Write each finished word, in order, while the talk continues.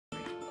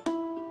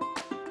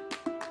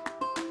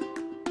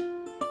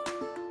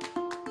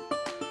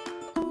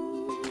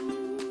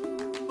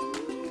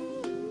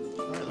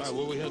right,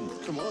 where we heading?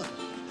 Come on.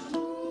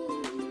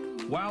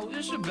 While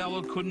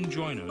Isabella couldn't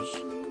join us,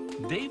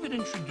 David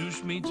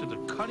introduced me to the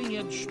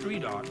cutting-edge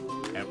street art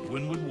at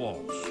Wynwood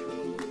Walls.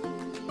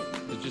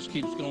 It just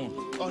keeps going.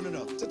 Oh,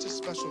 no. Such a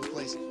special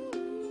place.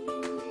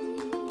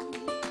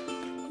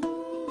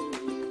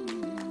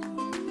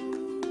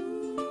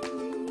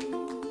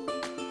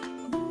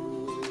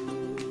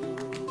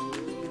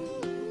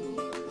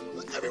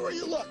 Everywhere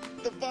you look,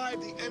 the vibe,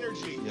 the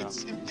energy. Yeah.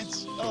 It's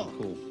so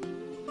cool.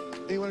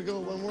 You want to go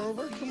one more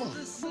over? Come on.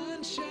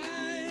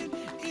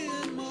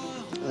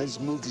 I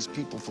just move these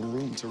people from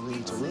room to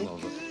room to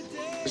room.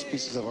 There's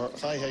pieces of art.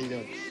 Hi, how you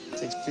doing?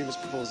 Takes famous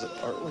people's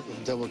artwork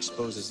and double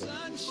exposes them.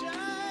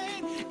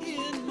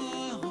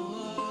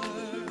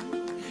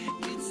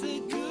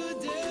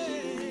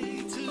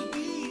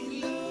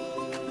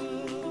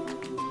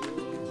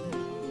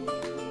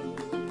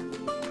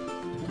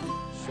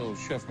 So,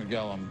 Chef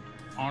Miguel, I'm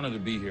honored to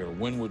be here,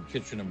 Wynwood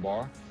Kitchen and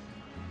Bar.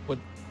 But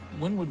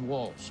Wynwood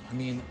Walls, I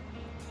mean,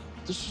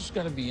 this has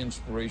got to be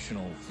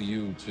inspirational for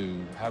you to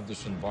have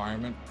this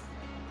environment,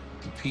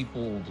 the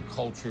people, the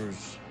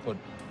cultures, but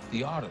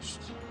the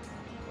artists.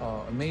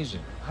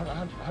 Amazing. How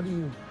do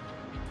you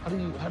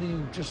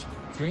just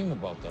dream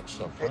about that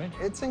stuff, right?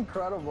 It's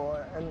incredible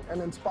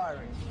and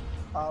inspiring.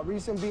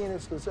 Reason being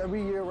is because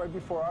every year right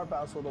before Art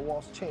Basel, the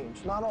walls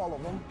change. Not all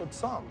of them, but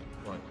some.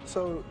 Right.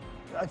 So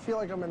I feel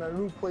like I'm in a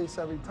new place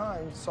every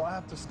time, so I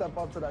have to step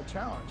up to that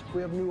challenge. If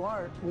we have new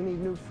art, we need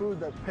new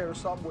food that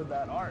pairs up with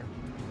that art.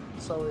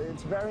 So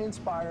it's very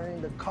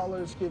inspiring. The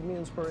colors give me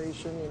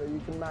inspiration. You know,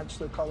 you can match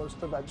the colors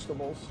to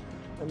vegetables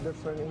and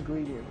different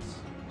ingredients.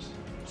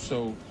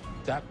 So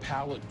that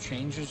palette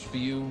changes for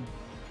you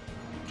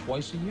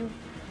twice a year?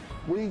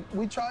 We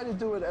try to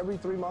do it every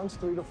 3 months,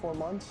 3 to 4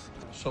 months.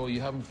 So are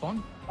you having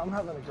fun? I'm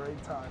having a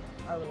great time.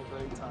 Having a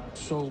great time.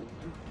 So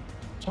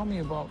tell me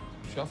about,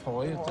 Chef,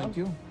 how are you? Thank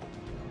you.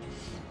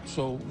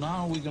 So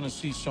now we're going to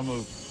see some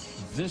of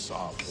this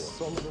artwork.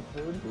 Some of the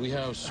food. We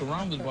have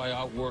surrounded by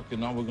artwork, and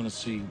now we're going to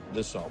see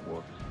this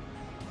artwork.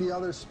 The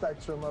other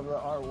spectrum of the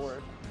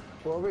artwork.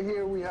 Well, over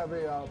here we have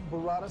a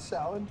burrata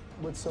salad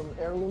with some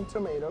heirloom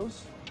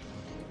tomatoes.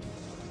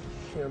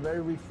 You know,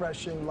 very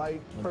refreshing,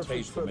 light, And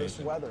perfect for this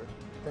amazing. weather.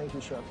 Thank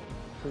you, Chef.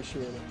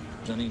 Appreciate it.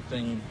 Does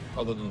anything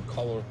other than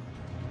color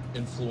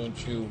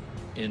influence you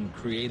in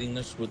creating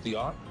this with the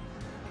art?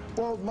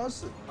 Well,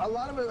 a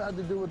lot of it had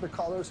to do with the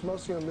colors,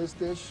 mostly on this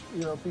dish.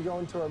 You know, if you go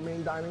into our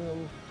main dining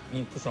room,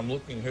 Because I'm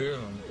looking here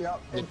and yeah,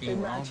 looking it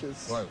around.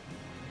 matches. Right.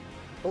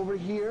 Over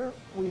here,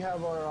 we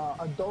have our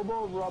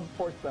adobo rubbed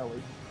pork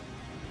belly,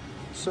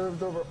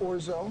 served over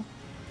orzo.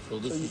 So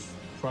this is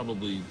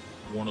probably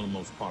one of the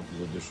most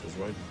popular dishes,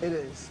 right? It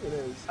is, it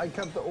is. I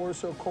kept the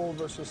orzo cold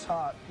versus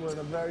hot. We're in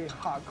a very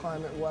hot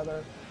climate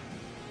weather.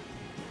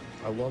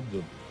 I love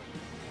the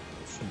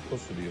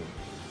simplicity of it.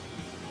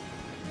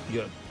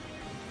 Yet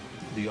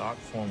the art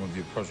form of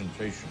your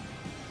presentation,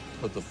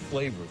 but the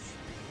flavors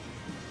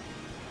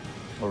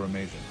are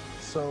amazing.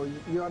 So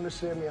you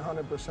understand me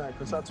 100%,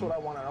 because that's what I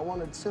wanted. I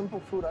wanted simple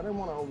food. I didn't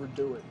want to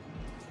overdo it.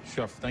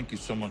 Chef, thank you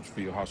so much for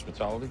your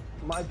hospitality.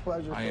 My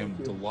pleasure. I am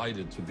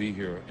delighted to be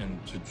here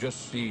and to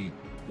just see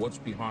what's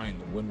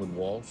behind the Wynwood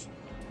Walls,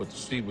 but to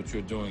see what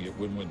you're doing at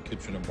Wynwood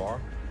Kitchen and Bar,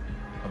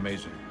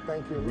 amazing.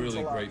 Thank you. It means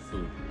Really a lot. great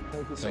food.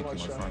 Thank you so much,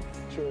 my Chef. friend.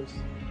 Cheers.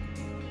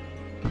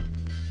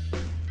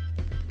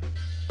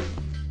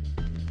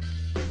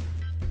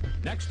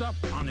 Next up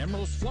on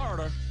Emeralds,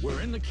 Florida,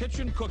 we're in the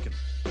kitchen cooking.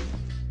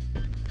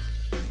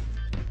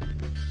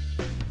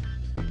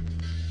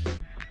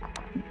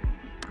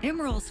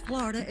 Emeralds,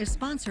 Florida is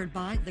sponsored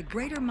by the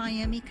Greater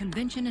Miami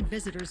Convention and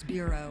Visitors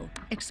Bureau.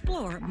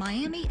 Explore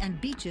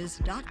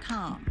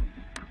miamiandbeaches.com.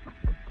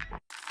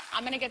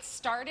 I'm going to get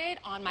started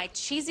on my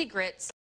cheesy grits.